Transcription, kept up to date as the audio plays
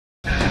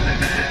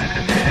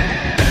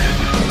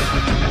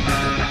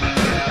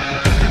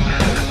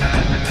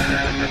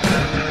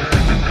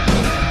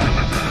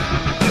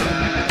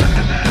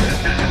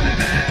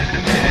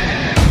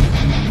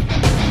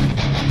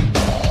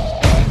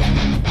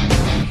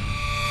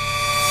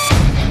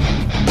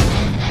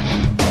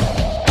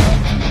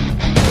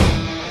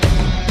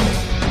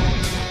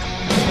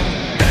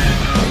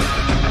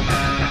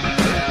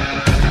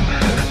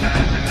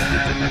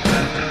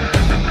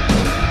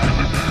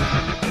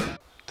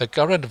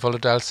current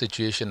volatile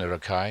situation in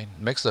Rakhine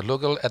makes the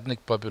local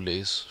ethnic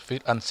populace feel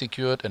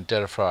unsecured and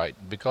terrified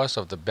because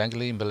of the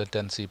Bengali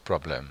militancy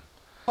problem.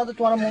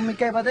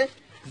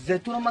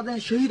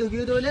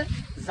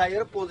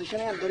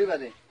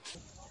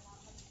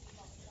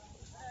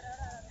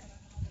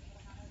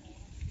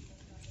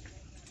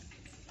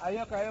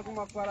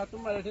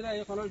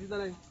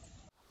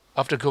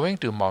 After going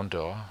to Mount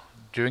Dor,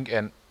 during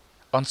an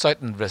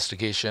on-site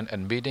investigation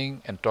and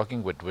meeting and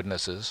talking with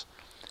witnesses,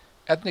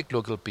 ethnic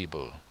local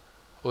people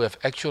who have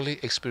actually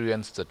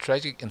experienced the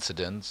tragic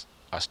incidents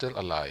are still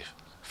alive.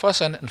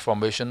 First-hand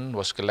information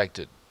was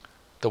collected.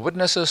 The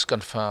witnesses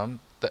confirmed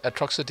the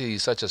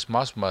atrocities such as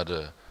mass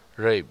murder,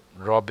 rape,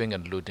 robbing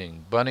and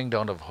looting, burning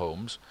down of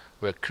homes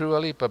were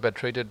cruelly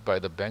perpetrated by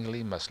the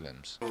Bengali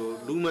Muslims.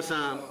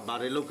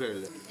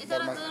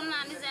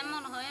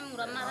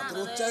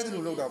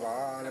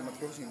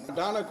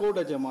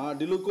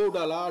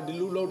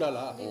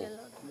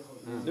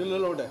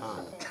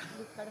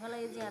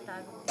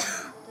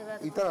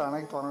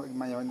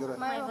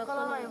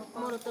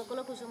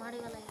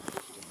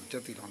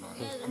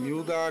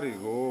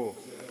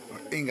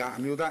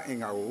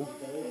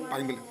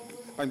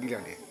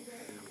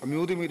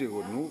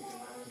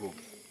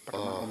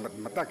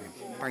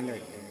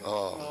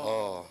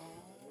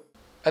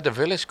 At a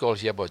village called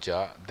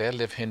Yaboja, there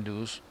live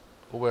Hindus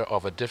who were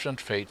of a different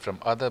faith from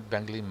other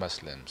Bengali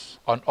Muslims.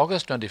 On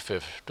August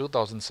 25,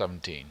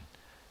 2017,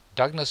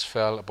 darkness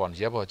fell upon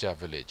Yaboja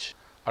village.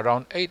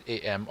 Around 8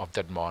 a.m. of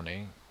that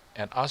morning,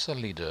 an Asa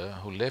leader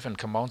who lived in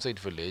Khamaungseik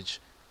village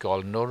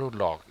called Noru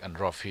Lok and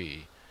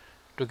Rafi,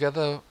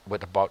 together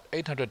with about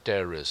 800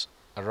 terrorists,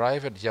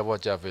 arrived at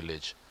Yaboja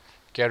village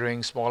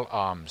carrying small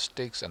arms,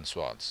 sticks and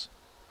swords.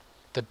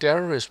 The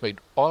terrorists made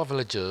all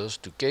villagers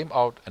to came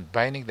out and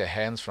binding their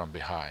hands from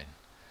behind.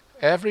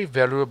 Every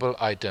valuable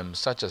item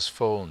such as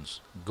phones,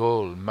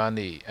 gold,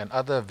 money and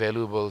other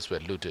valuables were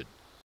looted.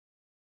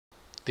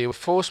 They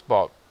forced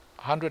about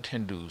 100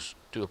 Hindus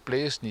to a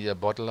place near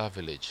Bodala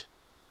village.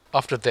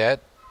 After that,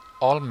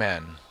 all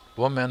men,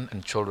 women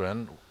and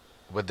children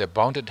with their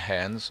bounded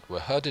hands were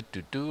herded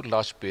to two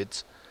large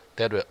pits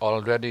that were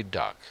already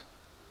dark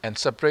and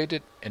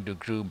separated into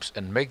groups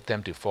and make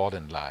them to fall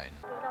in line.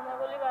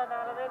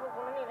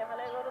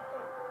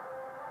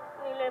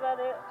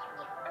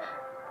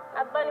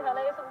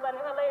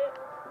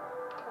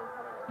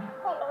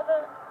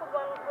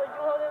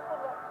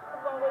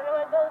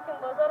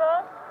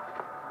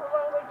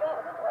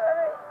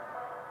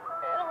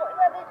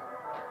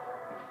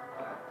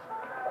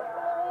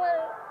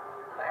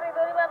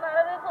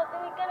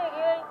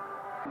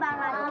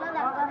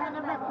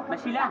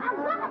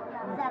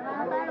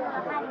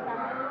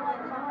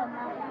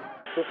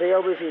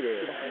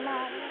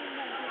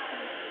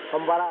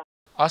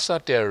 Asa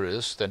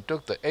terrorists then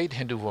took the 8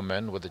 Hindu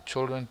women with the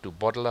children to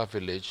Bodala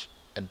village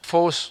and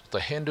forced the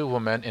Hindu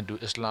women into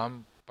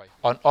Islam.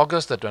 On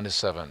August the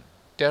 27th,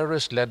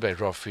 terrorists led by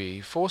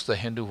Rafi forced the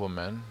Hindu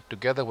women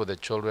together with the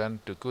children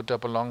to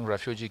Kutapalong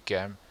refugee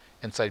camp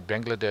inside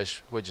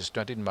Bangladesh, which is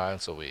 20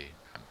 miles away.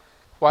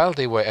 While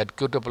they were at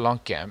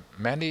Kutapalong camp,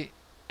 many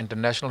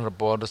international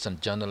reporters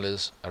and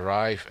journalists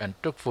arrived and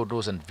took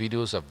photos and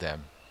videos of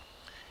them.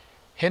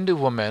 Hindu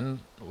women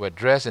were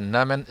dressed in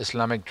Naman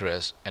Islamic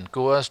dress and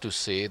coerced to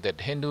say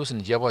that Hindus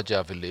in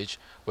Yawaja village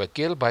were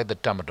killed by the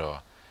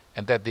Tamador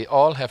and that they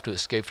all have to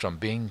escape from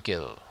being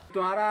killed.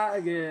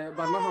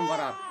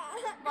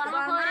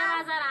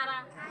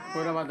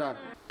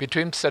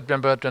 Between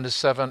September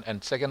 27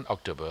 and 2nd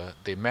October,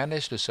 they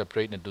managed to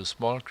separate into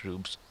small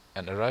groups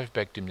and arrive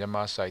back to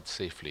Myanmar side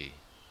safely.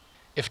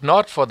 If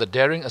not for the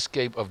daring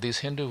escape of these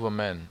Hindu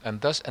women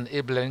and thus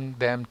enabling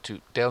them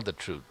to tell the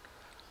truth,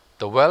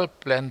 the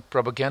well-planned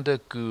propaganda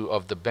coup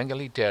of the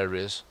Bengali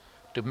terrorists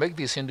to make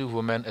these Hindu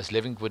women as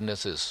living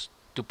witnesses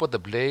to put the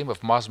blame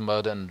of mass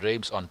murder and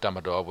rapes on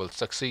Tamador will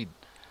succeed.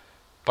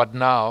 But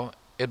now,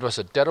 it was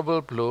a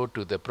terrible blow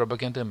to the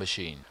propaganda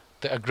machine.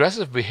 The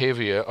aggressive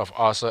behavior of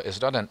Asa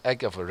is not an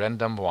act of a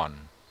random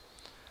one,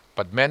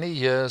 but many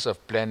years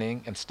of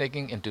planning and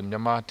sneaking into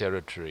Myanmar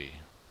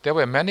territory. There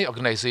were many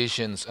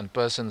organizations and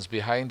persons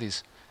behind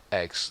these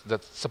acts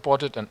that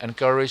supported and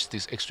encouraged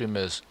these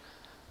extremists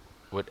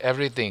with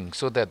everything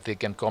so that they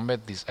can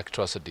commit these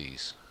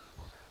atrocities.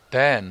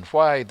 Then,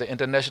 why the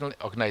international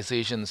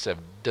organizations have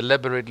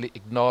deliberately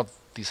ignored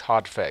these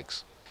hard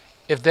facts?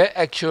 If there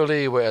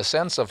actually were a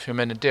sense of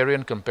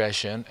humanitarian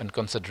compassion and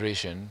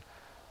consideration,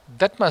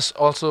 that must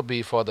also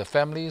be for the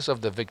families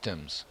of the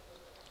victims.